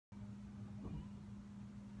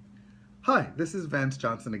Hi, this is Vance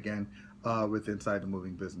Johnson again with Inside the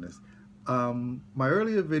Moving Business. My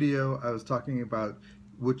earlier video, I was talking about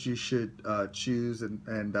what you should choose and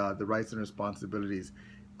the rights and responsibilities.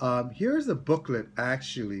 Here's a booklet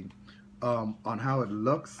actually on how it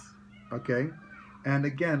looks, okay? And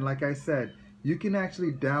again, like I said, you can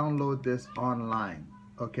actually download this online,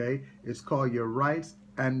 okay? It's called Your Rights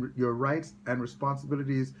and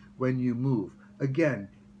Responsibilities When You Move. Again,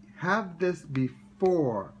 have this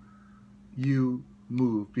before you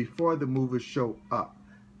move, before the movers show up.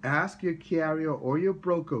 Ask your carrier or your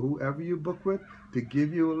broker, whoever you book with, to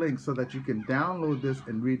give you a link so that you can download this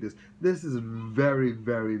and read this. This is very,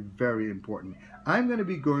 very, very important. I'm going to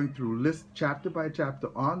be going through list chapter by chapter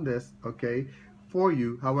on this, okay, for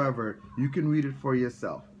you. However, you can read it for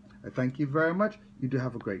yourself. I thank you very much. You do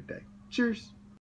have a great day. Cheers.